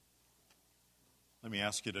Let me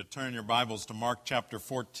ask you to turn your Bibles to Mark chapter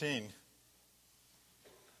 14.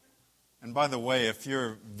 And by the way, if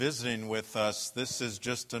you're visiting with us, this is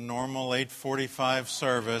just a normal 8:45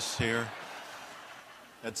 service here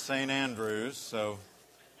at St. Andrews. So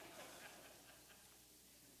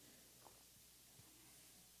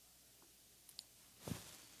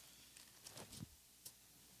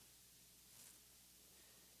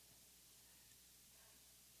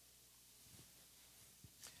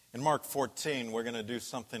in Mark 14, we're going to do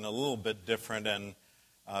something a little bit different and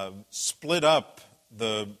split up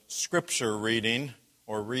the scripture reading,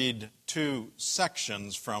 or read two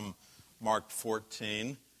sections from Mark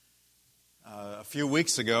 14. A few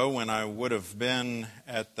weeks ago, when I would have been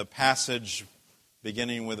at the passage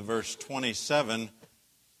beginning with verse 27,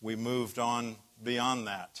 we moved on beyond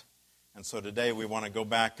that. And so today we want to go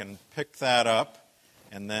back and pick that up,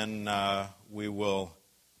 and then we will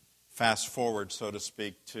fast forward, so to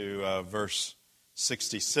speak, to verse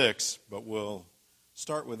 66, but we'll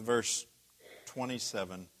start with verse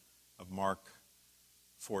 27 of Mark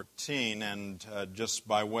 14. And just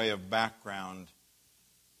by way of background,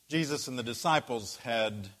 Jesus and the disciples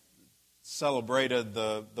had celebrated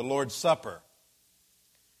the Lord's Supper.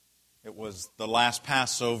 It was the last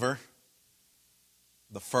Passover,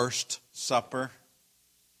 the first supper.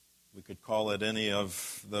 We could call it any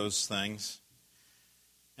of those things.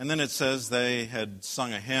 And then it says they had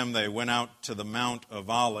sung a hymn. They went out to the Mount of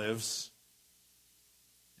Olives.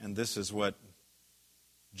 And this is what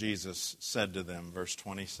Jesus said to them, verse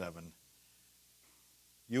 27.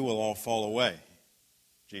 "You will all fall away,"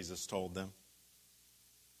 Jesus told them.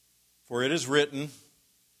 "For it is written,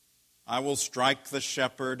 I will strike the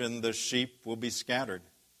shepherd and the sheep will be scattered.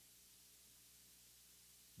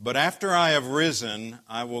 But after I have risen,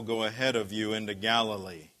 I will go ahead of you into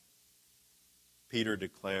Galilee." Peter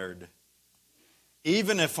declared,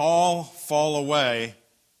 "Even if all fall away,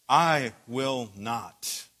 I will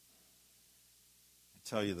not." "I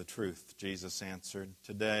tell you the truth," Jesus answered,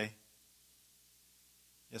 "today,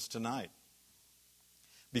 yes, tonight,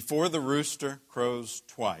 before the rooster crows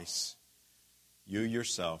twice, you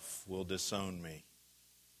yourself will disown me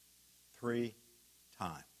 3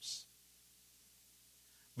 times.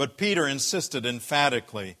 But Peter insisted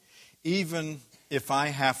emphatically, "Even if I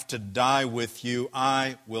have to die with you,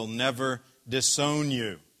 I will never disown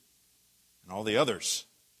you." And all the others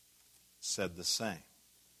said the same.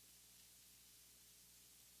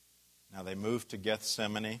 Now they moved to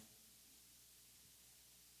Gethsemane.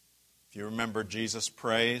 If you remember, Jesus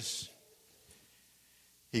prays.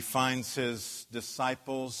 He finds his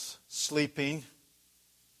disciples sleeping.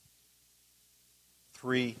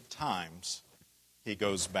 3 times he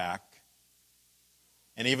goes back.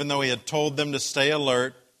 And even though he had told them to stay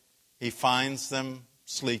alert, he finds them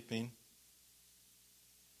sleeping.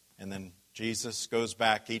 And then Jesus goes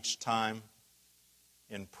back each time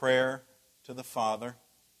in prayer to the Father.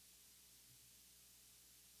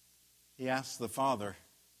 He asks the Father,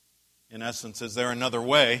 in essence, is there another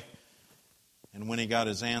way? And when he got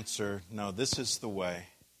his answer, no, this is the way,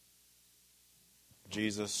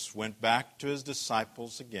 Jesus went back to his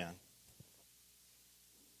disciples again,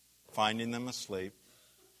 finding them asleep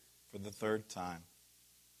for the 3rd time,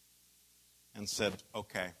 and said,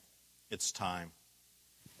 "Okay, it's time.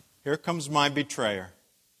 Here comes my betrayer.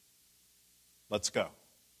 Let's go."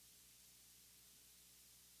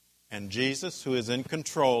 And Jesus, who is in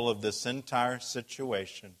control of this entire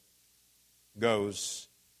situation, goes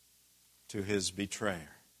to his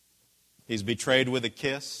betrayer. He's betrayed with a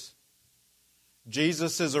kiss.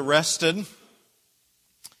 Jesus is arrested.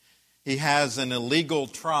 He has an illegal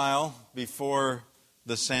trial before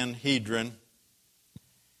the Sanhedrin.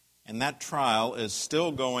 And that trial is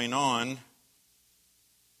still going on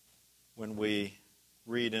when we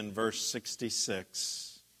read in verse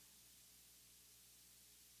 66.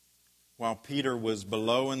 While Peter was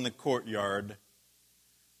below in the courtyard,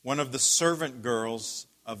 one of the servant girls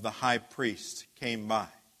of the high priest came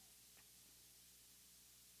by.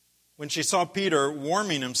 When she saw Peter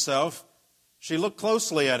warming himself, she looked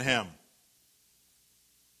closely at him.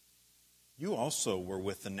 "You also were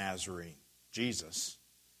with the Nazarene, Jesus,"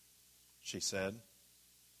 she said.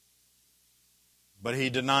 But he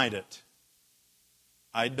denied it.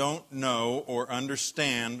 "I don't know or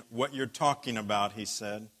understand what you're talking about," he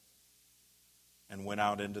said, and went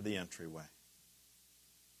out into the entryway.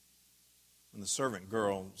 When the servant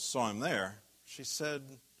girl saw him there, she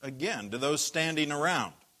said again to those standing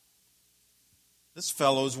around, "This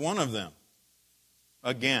fellow's one of them."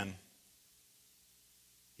 Again,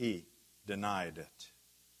 he denied it.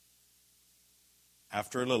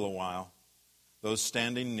 After a little while, those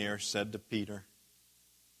standing near said to Peter,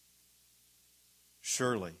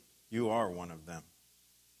 Surely you are one of them,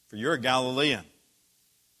 for you're a Galilean.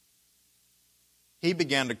 He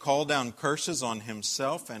began to call down curses on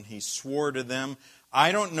himself, and he swore to them,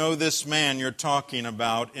 I don't know this man you're talking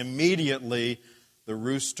about. Immediately the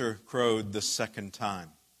rooster crowed the second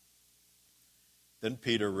time. Then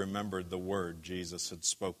Peter remembered the word Jesus had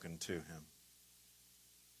spoken to him.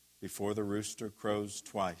 Before the rooster crows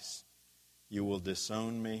twice, you will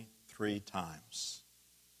disown me 3 times.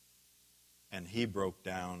 And he broke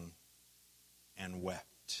down and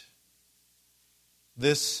wept.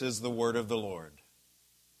 This is the word of the Lord.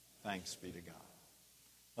 Thanks be to God.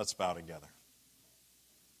 Let's bow together.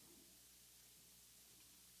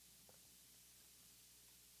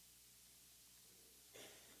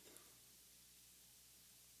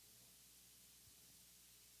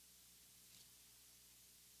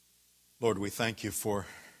 Lord, we thank you for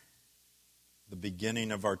the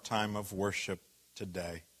beginning of our time of worship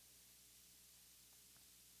today,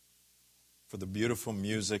 for the beautiful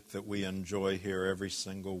music that we enjoy here every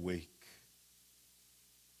single week.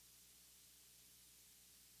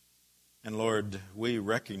 And Lord, we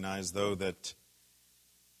recognize, though, that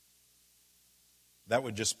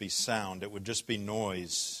would just be sound, it would just be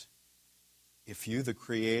noise, if you, the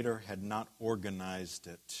Creator, had not organized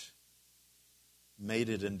it, made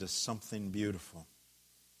it into something beautiful.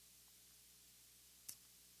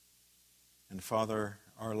 And Father,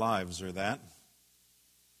 our lives are that.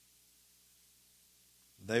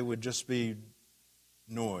 They would just be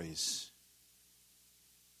noise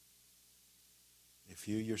if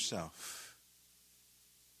you yourself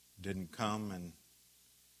didn't come and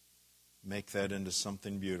make that into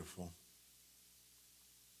something beautiful.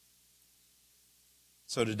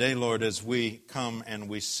 So today, Lord, as we come and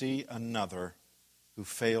we see another who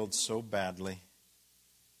failed so badly,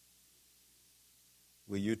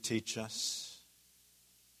 will you teach us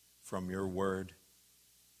from your word?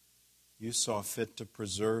 You saw fit to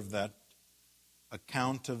preserve that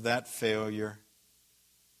account of that failure,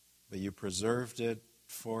 but you preserved it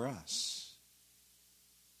for us.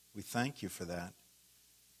 We thank you for that.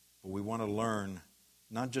 But we want to learn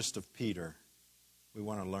not just of Peter, we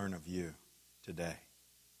want to learn of you today.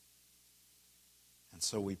 And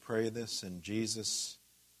so we pray this in Jesus'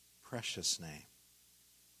 precious name.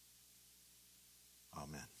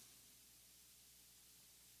 Amen.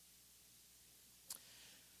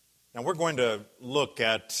 Now we're going to look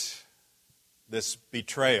at this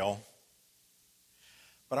betrayal.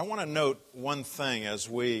 But I want to note one thing as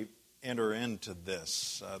we enter into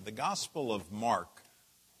this. The Gospel of Mark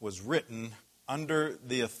was written under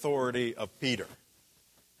the authority of Peter.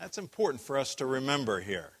 That's important for us to remember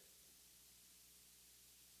here.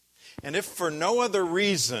 And if for no other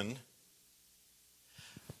reason,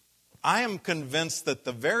 I am convinced that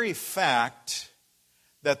the very fact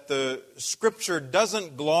that the Scripture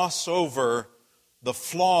doesn't gloss over the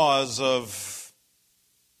flaws of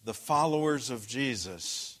the followers of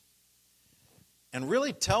Jesus and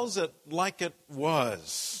really tells it like it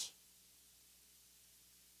was,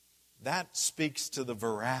 that speaks to the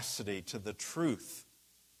veracity, to the truth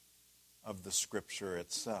of the Scripture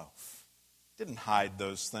itself. Didn't hide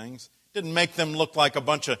those things. Didn't make them look like a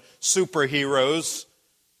bunch of superheroes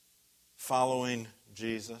following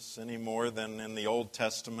Jesus any more than in the Old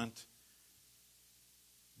Testament.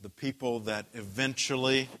 The people that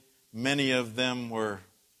eventually, many of them were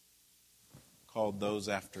called those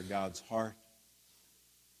after God's heart.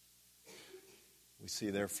 We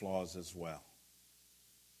see their flaws as well.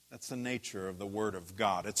 That's the nature of the Word of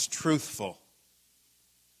God. It's truthful.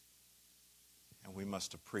 And we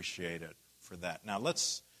must appreciate it for that. Now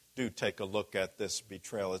let's take a look at this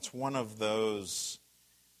betrayal. It's one of those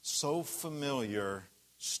so familiar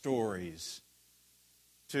stories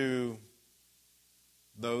to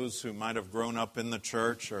those who might have grown up in the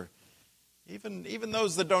church, or even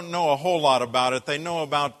those that don't know a whole lot about it. They know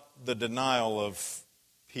about the denial of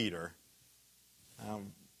Peter.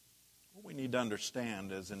 What we need to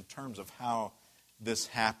understand is, in terms of how this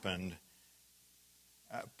happened,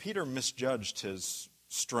 Peter misjudged his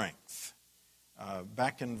strength.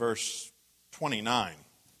 Back in verse 29,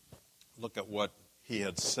 look at what he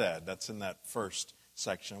had said. That's in that first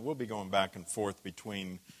section. We'll be going back and forth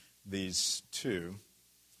between these two.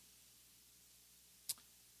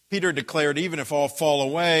 Peter declared, even if all fall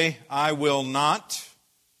away, I will not.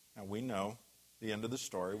 Now we know the end of the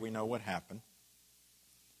story. We know what happened.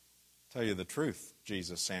 Tell you the truth,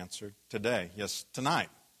 Jesus answered, today, yes, tonight,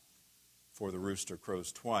 before the rooster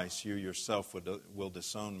crows twice, you yourself will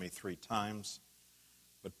disown me 3 times.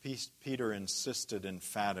 But Peter insisted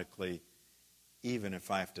emphatically, even if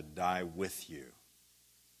I have to die with you,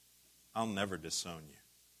 I'll never disown you.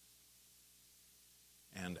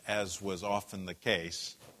 And as was often the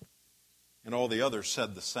case, and all the others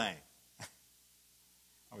said the same. I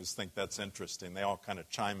always think that's interesting. They all kind of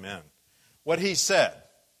chime in. What he said,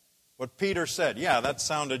 what Peter said, yeah, that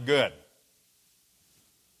sounded good.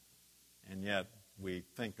 And yet we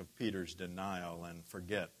think of Peter's denial and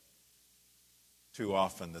forget too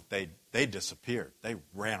often that they disappeared. They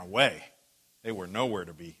ran away. They were nowhere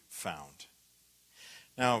to be found.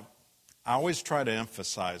 Now, I always try to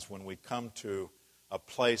emphasize when we come to a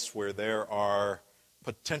place where there are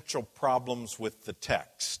potential problems with the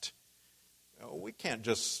text, we can't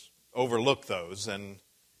just overlook those. And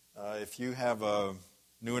if you have a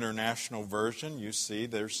New International Version, you see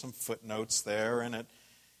there's some footnotes there, and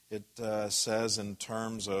it says in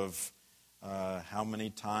terms of how many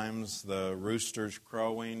times the rooster's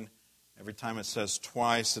crowing. Every time it says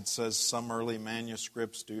twice, it says some early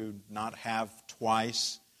manuscripts do not have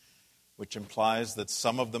twice, which implies that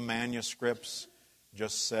some of the manuscripts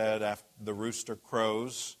just said after the rooster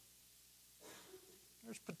crows.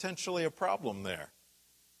 There's potentially a problem there.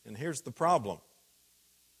 And here's the problem.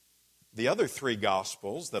 The other three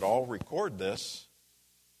Gospels that all record this,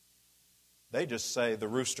 they just say the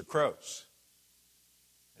rooster crows.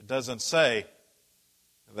 It doesn't say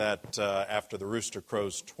that after the rooster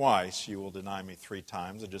crows twice, you will deny me 3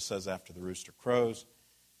 times. It just says after the rooster crows,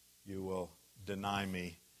 you will deny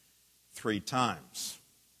me 3 times.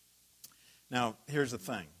 Now, here's the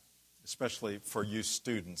thing, especially for you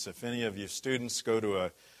students. If any of you students go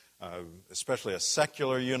to especially a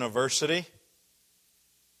secular university,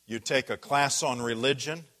 you take a class on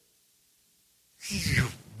religion,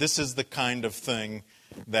 this is the kind of thing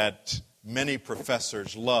that many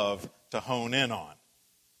professors love to hone in on.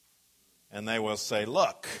 And they will say,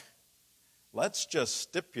 look, let's just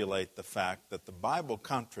stipulate the fact that the Bible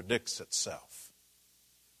contradicts itself.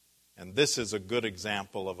 And this is a good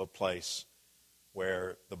example of a place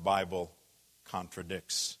where the Bible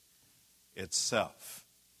contradicts itself.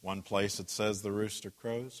 One place it says the rooster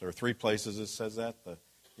crows, or 3 places it says that.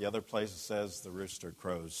 The other place it says the rooster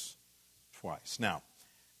crows twice. Now,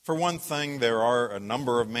 for one thing, there are a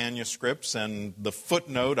number of manuscripts, and the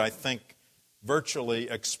footnote, I think, virtually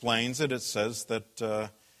explains it. It says that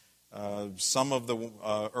some of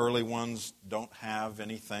the early ones don't have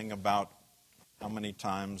anything about how many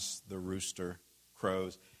times the rooster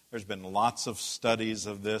crows. There's been lots of studies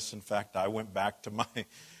of this. In fact, I went back to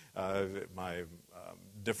my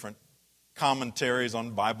different commentaries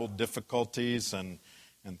on Bible difficulties and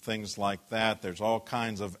things like that. There's all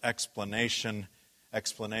kinds of explanations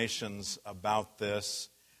about this.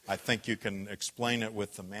 I think you can explain it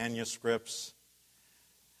with the manuscripts.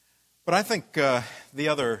 But I think the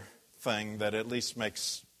other thing that at least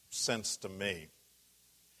makes sense to me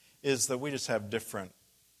is that we just have different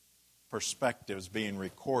perspectives being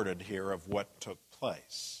recorded here of what took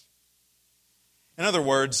place. In other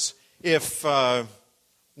words, if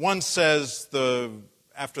one says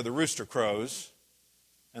after the rooster crows,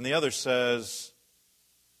 and the other says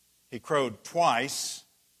he crowed twice,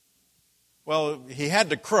 well, he had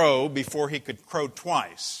to crow before he could crow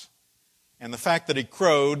twice. And the fact that he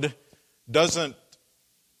crowed doesn't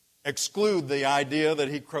exclude the idea that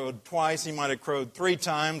he crowed twice. He might have crowed 3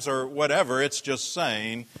 times or whatever. It's just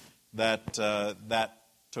saying that that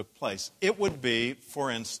took place. It would be, for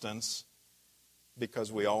instance,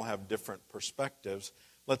 because we all have different perspectives,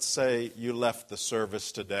 let's say you left the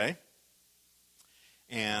service today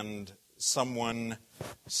and someone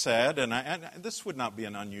said, and this would not be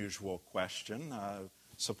an unusual question,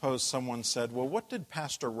 suppose someone said, well, what did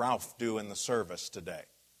Pastor Ralph do in the service today?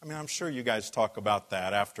 I mean, I'm sure you guys talk about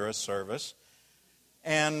that after a service.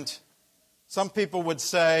 And some people would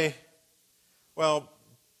say, well,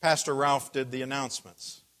 Pastor Ralph did the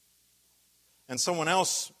announcements. And someone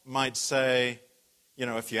else might say,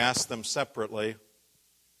 if you ask them separately,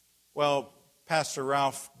 well, Pastor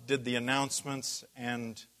Ralph did the announcements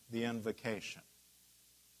and the invocation.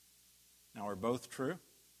 Now, are both true?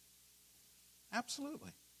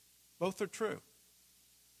 Absolutely. Both are true.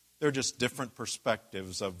 They're just different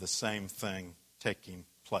perspectives of the same thing taking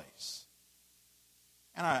place.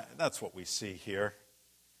 And that's what we see here.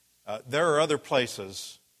 There are other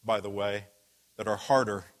places, by the way, that are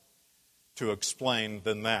harder to explain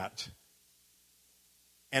than that.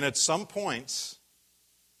 And at some points,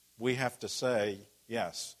 we have to say,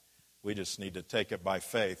 yes, we just need to take it by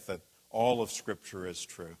faith that all of Scripture is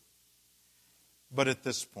true. But at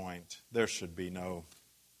this point, there should be no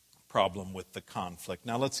problem with the conflict.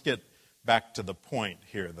 Now let's get back to the point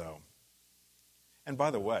here, though. And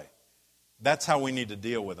by the way, that's how we need to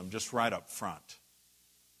deal with them, just right up front.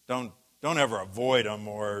 Don't ever avoid them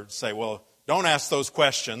or say, well, don't ask those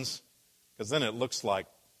questions, Because then it looks like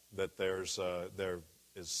that there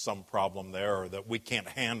is some problem there, or that we can't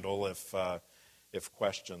handle if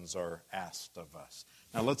questions are asked of us.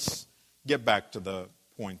 Now let's get back to the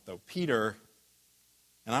point, though. Peter,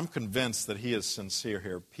 and I'm convinced that he is sincere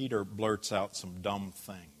here. Peter blurts out some dumb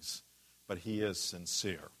things, but he is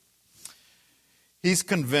sincere. He's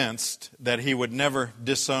convinced that he would never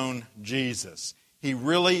disown Jesus. He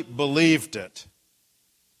really believed it,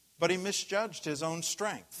 but he misjudged his own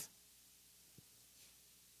strength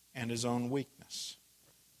and his own weakness.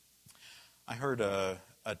 I heard a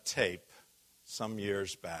tape some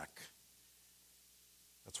years back.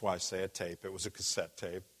 That's why I say a tape. It was a cassette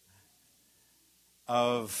tape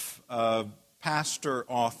of a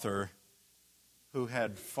pastor-author who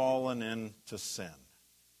had fallen into sin.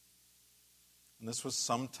 And this was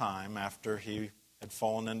some time after he had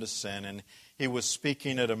fallen into sin, and he was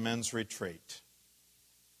speaking at a men's retreat.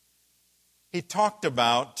 He talked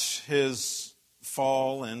about his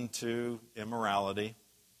fall into immorality,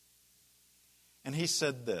 and he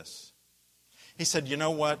said this. He said, "You know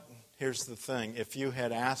what? Here's the thing. If you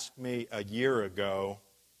had asked me a year ago,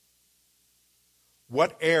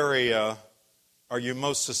 what area are you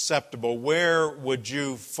most susceptible? Where would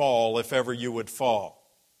you fall if ever you would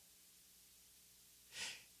fall?"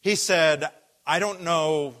 He said, "I don't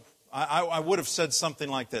know." I would have said something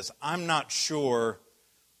like this. "I'm not sure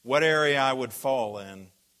what area I would fall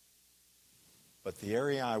in, but the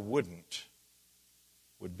area I wouldn't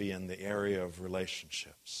would be in the area of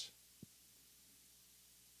relationships."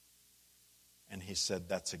 And he said,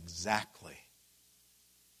 "That's exactly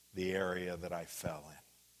the area that I fell in,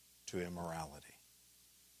 to immorality."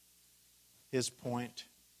 His point,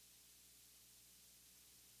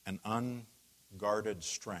 an unguarded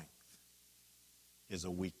strength is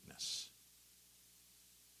a weakness.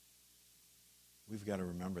 We've got to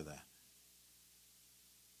remember that.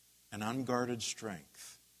 An unguarded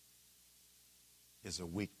strength is a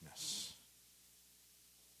weakness.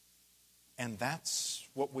 And that's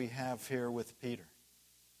what we have here with Peter.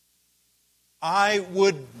 I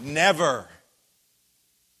would never.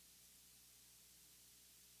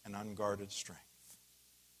 An unguarded strength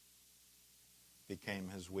became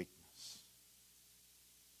his weakness.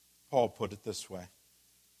 Paul put it this way.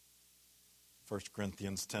 1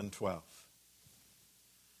 Corinthians 10:12.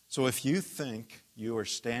 So if you think you are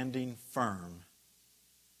standing firm,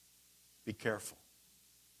 be careful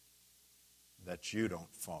that you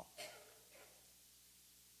don't fall.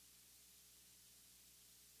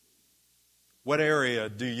 What area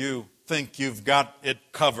do you think you've got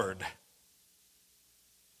it covered?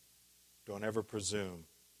 Don't ever presume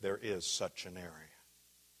there is such an area.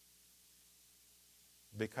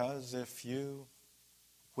 Because if you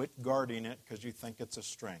quit guarding it because you think it's a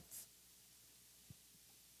strength,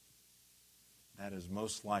 that is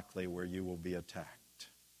most likely where you will be attacked.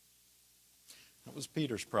 That was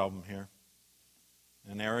Peter's problem here.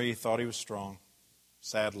 An area he thought he was strong.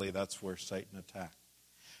 Sadly, that's where Satan attacked.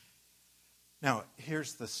 Now,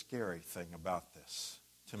 here's the scary thing about this,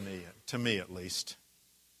 to me at least.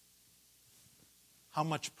 How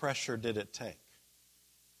much pressure did it take?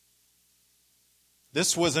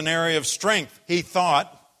 This was an area of strength, he thought.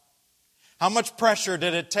 How much pressure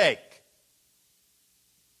did it take?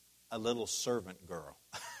 A little servant girl.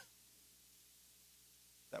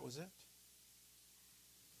 That was it.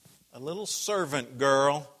 A little servant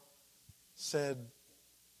girl said,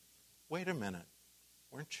 "Wait a minute,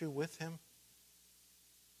 weren't you with him?"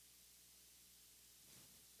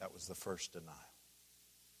 That was the first denial.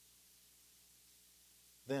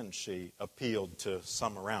 Then she appealed to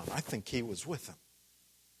some around. "I think he was with him."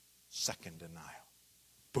 Second denial.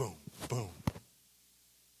 Boom, boom.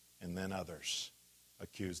 And then others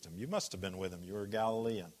accused him. "You must have been with him. You were a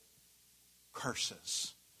Galilean."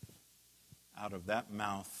 Curses out of that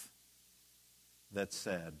mouth that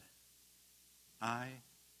said, I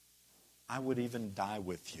would even die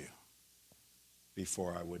with you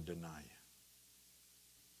before I would deny you.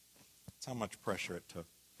 That's how much pressure it took.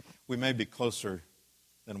 We may be closer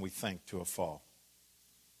than we think to a fall,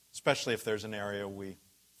 especially if there's an area we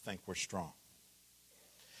think we're strong.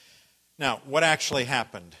 Now, what actually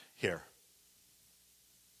happened here?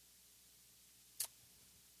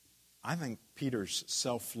 I think Peter's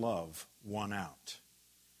self-love won out.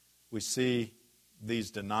 We see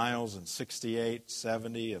these denials in 68,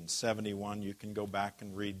 70, and 71. You can go back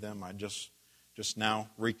and read them. I just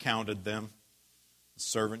now recounted them. The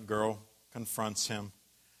servant girl confronts him.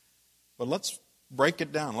 But let's break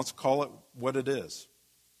it down. Let's call it what it is.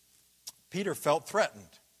 Peter felt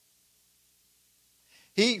threatened.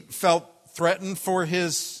 He felt threatened for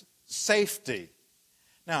his safety.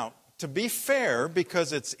 Now, to be fair,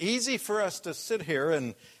 because it's easy for us to sit here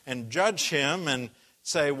and judge him and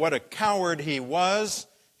say what a coward he was.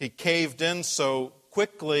 He caved in so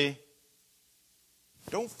quickly.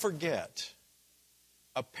 Don't forget,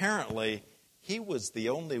 apparently, he was the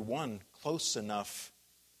only one close enough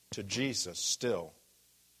to Jesus still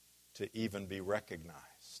to even be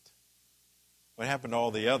recognized. What happened to all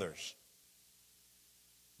the others?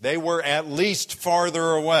 They were at least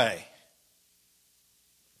farther away.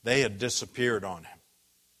 They had disappeared on him.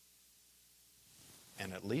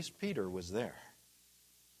 And at least Peter was there.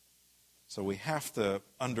 So we have to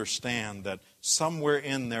understand that somewhere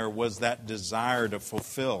in there was that desire to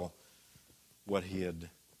fulfill what he had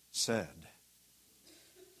said.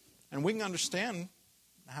 And we can understand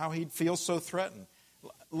how he'd feel so threatened.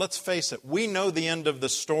 Let's face it, we know the end of the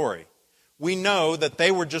story. We know that they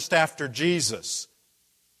were just after Jesus.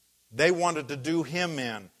 They wanted to do him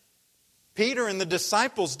in. Peter and the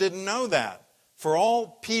disciples didn't know that. For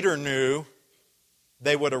all Peter knew,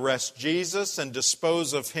 they would arrest Jesus and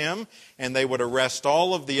dispose of him, and they would arrest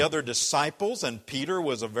all of the other disciples, and Peter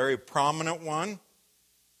was a very prominent one.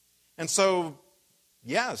 And so,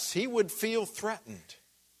 yes, he would feel threatened.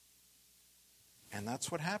 And that's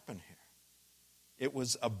what happened here. It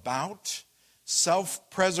was about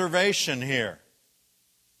self-preservation here.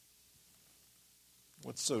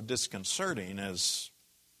 What's so disconcerting is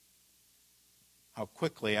how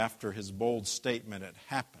quickly after his bold statement it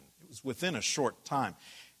happened. It was within a short time.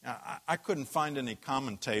 Now, I couldn't find any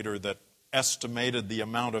commentator that estimated the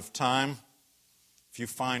amount of time. If you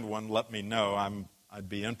find one, let me know. I'd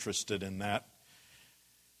be interested in that.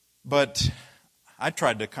 But I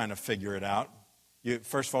tried to kind of figure it out.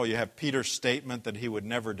 First of all, you have Peter's statement that he would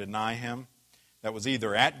never deny him. That was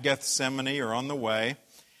either at Gethsemane or on the way.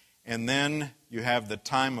 And then you have the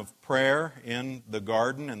time of prayer in the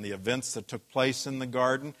garden and the events that took place in the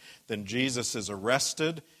garden. Then Jesus is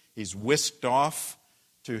arrested. He's whisked off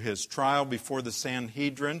to his trial before the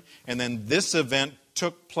Sanhedrin. And then this event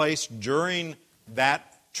took place during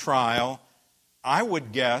that trial. I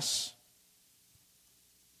would guess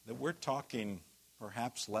that we're talking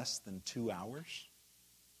perhaps less than 2 hours.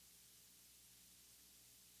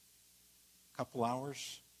 A couple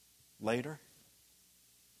hours later,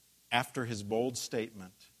 after his bold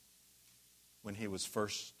statement when he was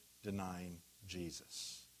first denying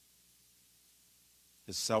Jesus.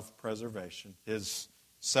 His self-preservation, his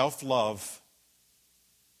self-love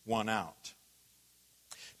won out.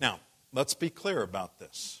 Now, let's be clear about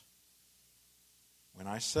this. When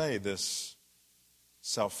I say this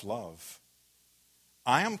self-love,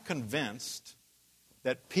 I am convinced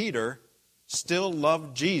that Peter still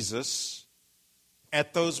loved Jesus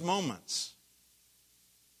at those moments.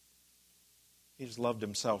 He just loved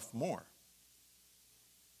himself more.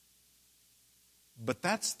 But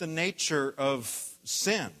that's the nature of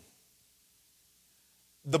sin.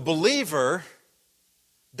 The believer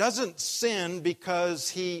doesn't sin because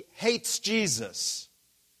he hates Jesus.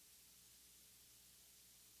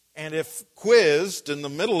 And if quizzed in the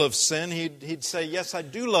middle of sin, he'd say, yes, I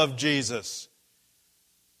do love Jesus.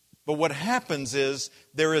 But what happens is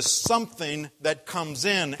there is something that comes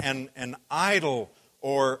in, an idol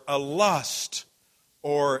or a lust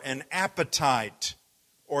or an appetite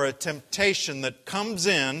or a temptation that comes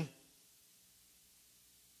in,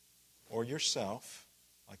 or yourself,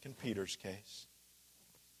 like in Peter's case.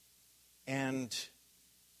 And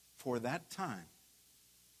for that time,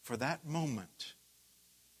 for that moment,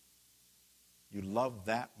 you love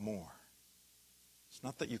that more. It's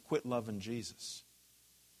not that you quit loving Jesus,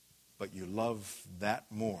 but you love that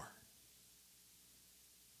more.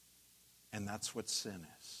 And that's what sin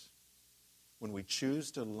is. When we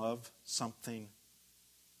choose to love something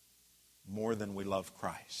more than we love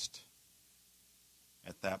Christ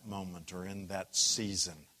at that moment or in that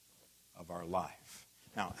season of our life.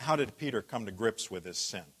 Now, how did Peter come to grips with his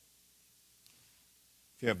sin?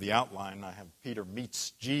 If you have the outline, I have Peter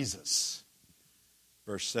meets Jesus.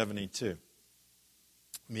 Verse 72.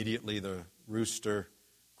 Immediately the rooster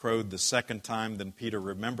crowed the second time. Then Peter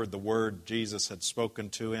remembered the word Jesus had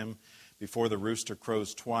spoken to him. Before the rooster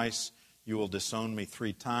crows twice, you will disown me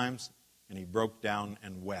 3 times. And he broke down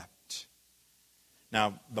and wept.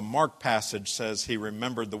 Now, the Mark passage says he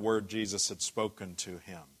remembered the word Jesus had spoken to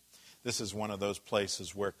him. This is one of those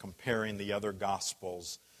places where comparing the other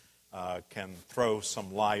Gospels can throw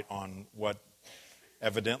some light on what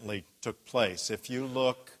evidently took place. If you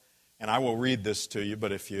look, and I will read this to you,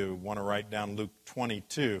 but if you want to write down Luke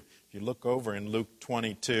 22, if you look over in Luke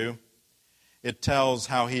 22, it tells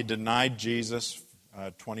how he denied Jesus,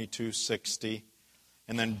 22:60.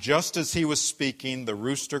 And then just as he was speaking, the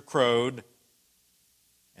rooster crowed.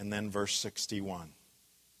 And then verse 61.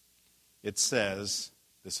 It says,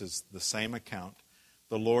 this is the same account,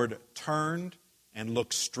 the Lord turned and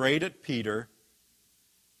looked straight at Peter.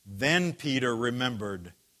 Then Peter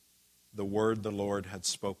remembered the word the Lord had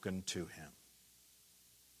spoken to him.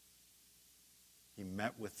 He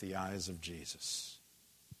met with the eyes of Jesus.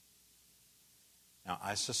 Now,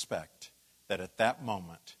 I suspect that at that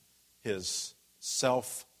moment, his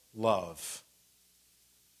self-love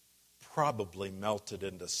probably melted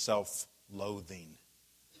into self-loathing,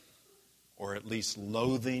 or at least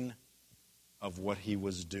loathing of what he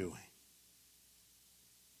was doing.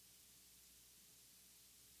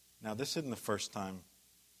 Now, this isn't the first time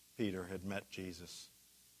Peter had met Jesus.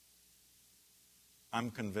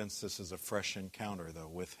 I'm convinced this is a fresh encounter, though,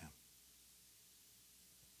 with him.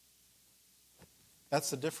 That's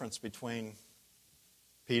the difference between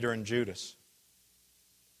Peter and Judas.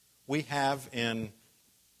 We have in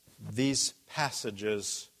these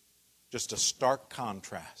passages just a stark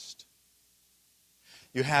contrast.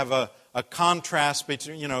 You have a contrast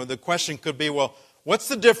between, the question could be, well, what's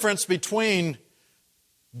the difference between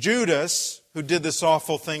Judas, who did this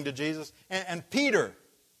awful thing to Jesus, and Peter,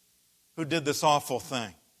 who did this awful thing?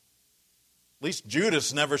 At least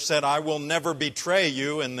Judas never said, I will never betray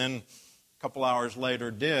you, and then a couple hours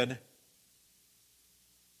later did.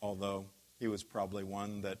 Although he was probably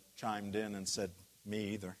one that chimed in and said, me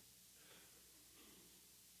either.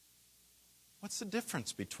 What's the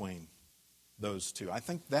difference between those two? I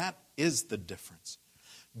think that is the difference.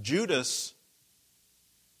 Judas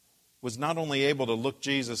was not only able to look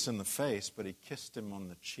Jesus in the face, but he kissed him on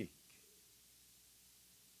the cheek.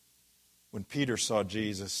 When Peter saw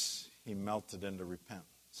Jesus, he melted into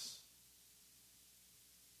repentance.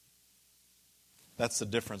 That's the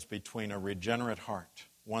difference between a regenerate heart,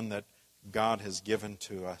 one that God has given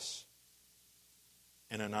to us,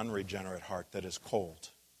 and an unregenerate heart that is cold.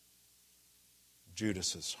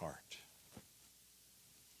 Judas's heart.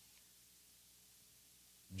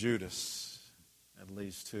 Judas, at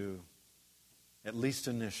least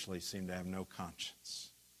initially, seemed to have no conscience.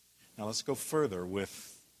 Now let's go further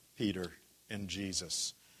with Peter and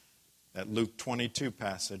Jesus. That Luke 22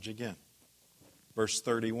 passage again. Verse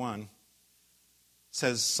 31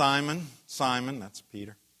 says, Simon, Simon, that's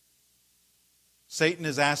Peter, Satan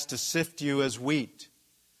is asked to sift you as wheat,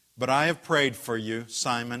 but I have prayed for you,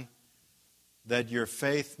 Simon, that your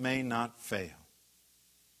faith may not fail.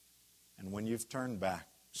 And when you've turned back,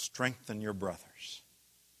 strengthen your brothers.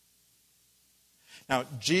 Now,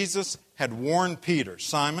 Jesus had warned Peter,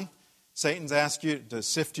 Simon, Satan's asked you to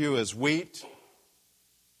sift you as wheat.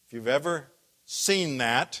 If you've ever seen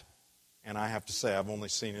that, and I have to say I've only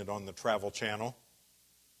seen it on the Travel Channel,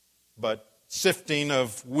 but sifting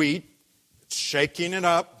of wheat, it's shaking it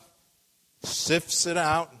up, sifts it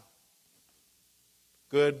out,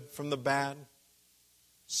 good from the bad.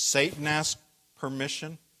 Satan asked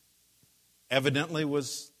permission, evidently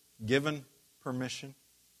was given permission.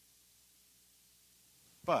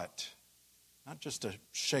 But not just to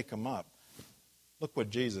shake them up. Look what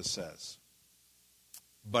Jesus says.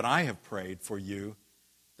 But I have prayed for you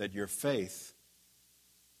that your faith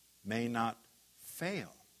may not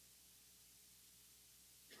fail.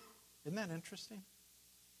 Isn't that interesting?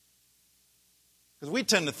 Because we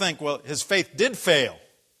tend to think, well, his faith did fail.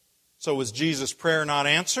 So was Jesus' prayer not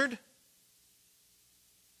answered?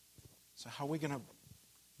 So how are we going to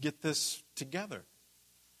get this together?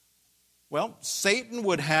 Well, Satan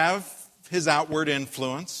would have his outward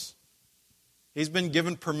influence. He's been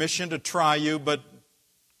given permission to try you, but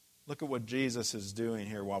look at what Jesus is doing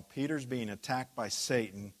here. While Peter's being attacked by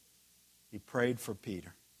Satan, he prayed for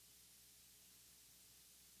Peter.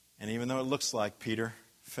 And even though it looks like Peter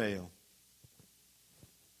failed,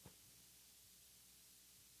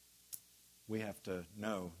 we have to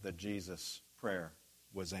know that Jesus' prayer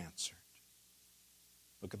was answered.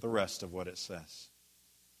 Look at the rest of what it says.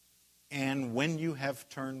 And when you have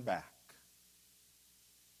turned back.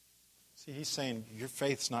 See, he's saying your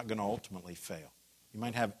faith's not going to ultimately fail. You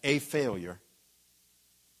might have a failure,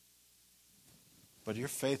 but your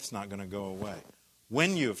faith's not going to go away.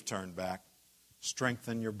 When you have turned back,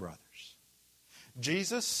 strengthen your brothers.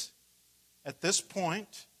 Jesus, at this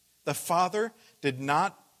point, the Father did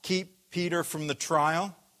not keep Peter from the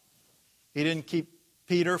trial. He didn't keep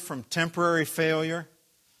Peter from temporary failure.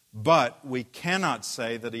 But we cannot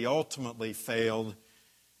say that he ultimately failed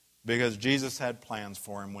because Jesus had plans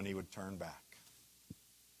for him when he would turn back.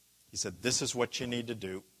 He said, this is what you need to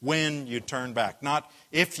do when you turn back. Not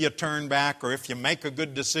if you turn back or if you make a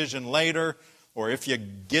good decision later or if you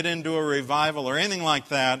get into a revival or anything like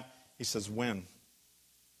that. He says, when?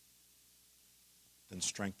 Then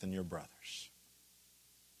strengthen your brothers.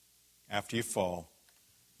 after you fall,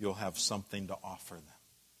 you'll have something to offer them.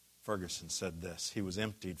 Ferguson said this: he was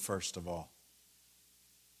emptied first of all,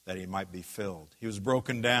 that he might be filled. He was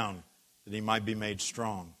broken down, that he might be made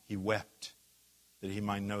strong. He wept, that he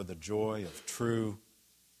might know the joy of true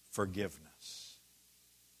forgiveness.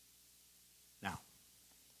 Now,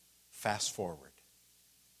 fast forward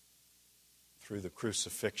through the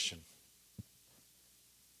crucifixion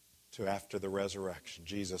to after the resurrection.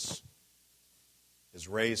 Jesus is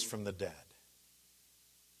raised from the dead.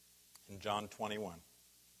 In John 21,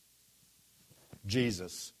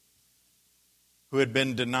 Jesus, who had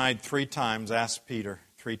been denied 3 times, asked Peter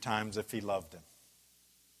 3 times if he loved him.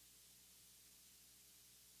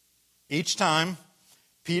 Each time,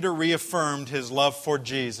 Peter reaffirmed his love for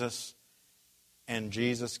Jesus, and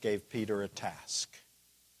Jesus gave Peter a task.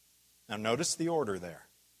 Now notice the order there.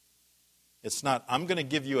 It's not, I'm going to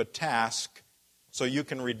give you a task so you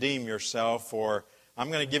can redeem yourself, or I'm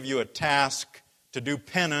going to give you a task to do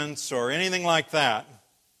penance, or anything like that.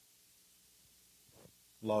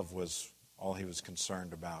 Love was all he was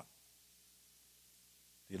concerned about.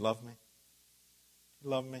 Do you love me? Do you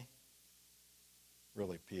love me?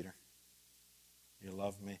 Really, Peter? Do you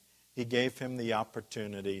love me? He gave him the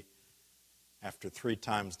opportunity, after 3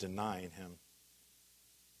 times denying him,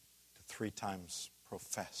 to 3 times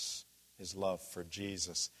profess his love for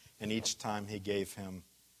Jesus. And each time he gave him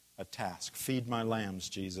a task. Feed my lambs,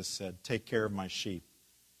 Jesus said. Take care of my sheep.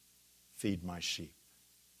 Feed my sheep.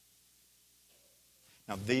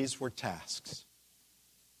 Now these were tasks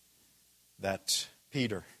that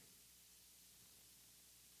Peter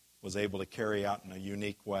was able to carry out in a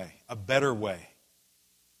unique way, a better way.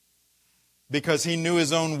 Because he knew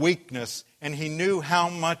his own weakness and he knew how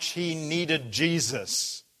much he needed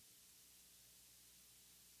Jesus.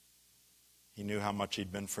 He knew how much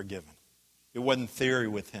he'd been forgiven. It wasn't theory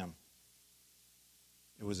with him.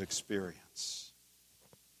 It was experience.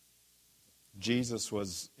 Jesus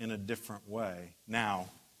was in a different way now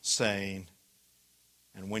saying,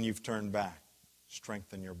 and when you've turned back,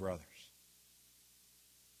 strengthen your brothers.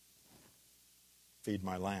 Feed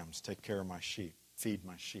my lambs, take care of my sheep, feed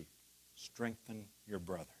my sheep. Strengthen your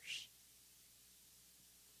brothers.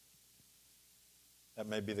 That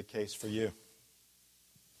may be the case for you.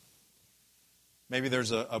 Maybe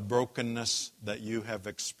there's a brokenness that you have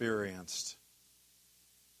experienced.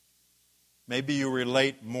 Maybe you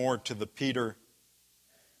relate more to the Peter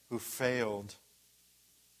who failed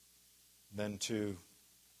than to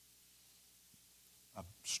a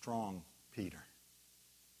strong Peter.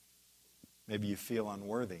 Maybe you feel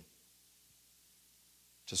unworthy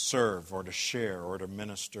to serve or to share or to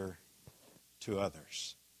minister to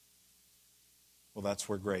others. Well, that's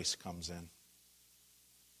where grace comes in.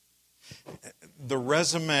 The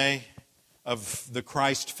resume of the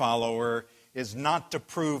Christ follower is not to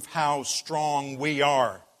prove how strong we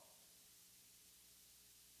are,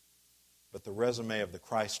 but the resume of the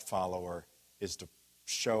Christ follower is to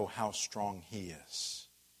show how strong he is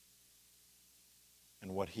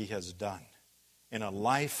and what he has done in a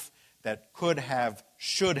life that could have,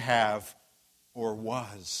 should have, or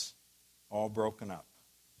was all broken up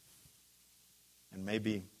and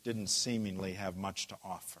maybe didn't seemingly have much to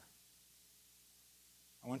offer.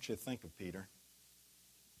 I want you to think of Peter,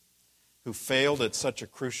 who failed at such a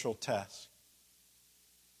crucial test.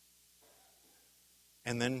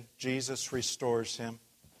 And then Jesus restores him.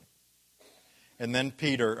 And then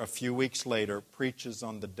Peter, a few weeks later, preaches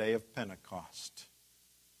on the day of Pentecost.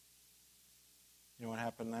 You know what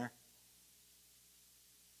happened there?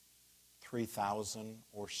 3,000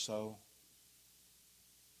 or so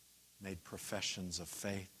made professions of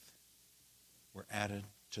faith, were added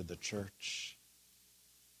to the church.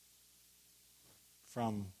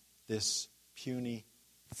 From this puny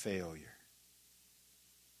failure,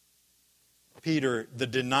 Peter the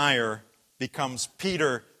denier becomes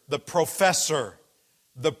Peter the professor,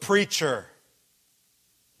 the preacher.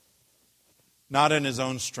 Not in his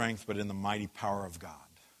own strength, but in the mighty power of God.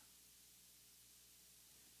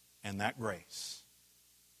 And that grace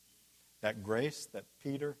that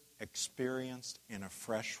Peter experienced in a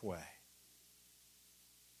fresh way,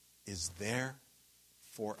 is there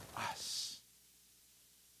for us.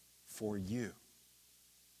 For you.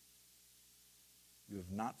 You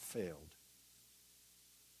have not failed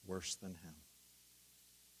worse than him.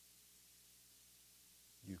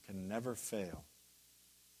 You can never fail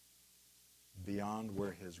beyond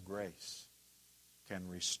where his grace can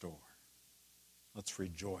restore. Let's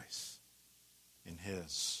rejoice in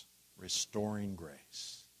his restoring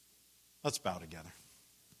grace. Let's bow together.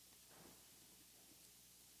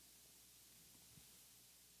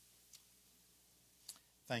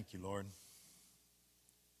 Thank you, Lord.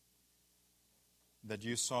 that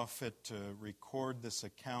you saw fit to record this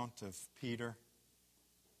account of Peter,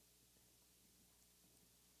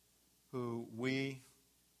 who we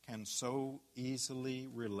can so easily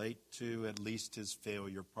relate to, at least his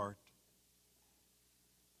failure part.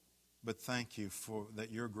 But thank you for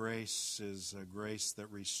that your grace is a grace that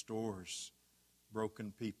restores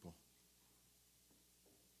broken people,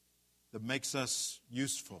 that makes us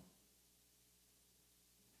useful.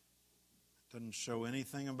 It doesn't show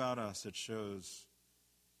anything about us. It shows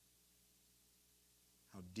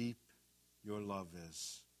how deep your love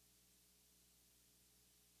is,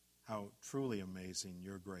 how truly amazing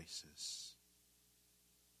your grace is.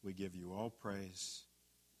 We give you all praise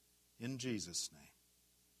in Jesus' name.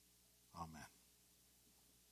 Amen.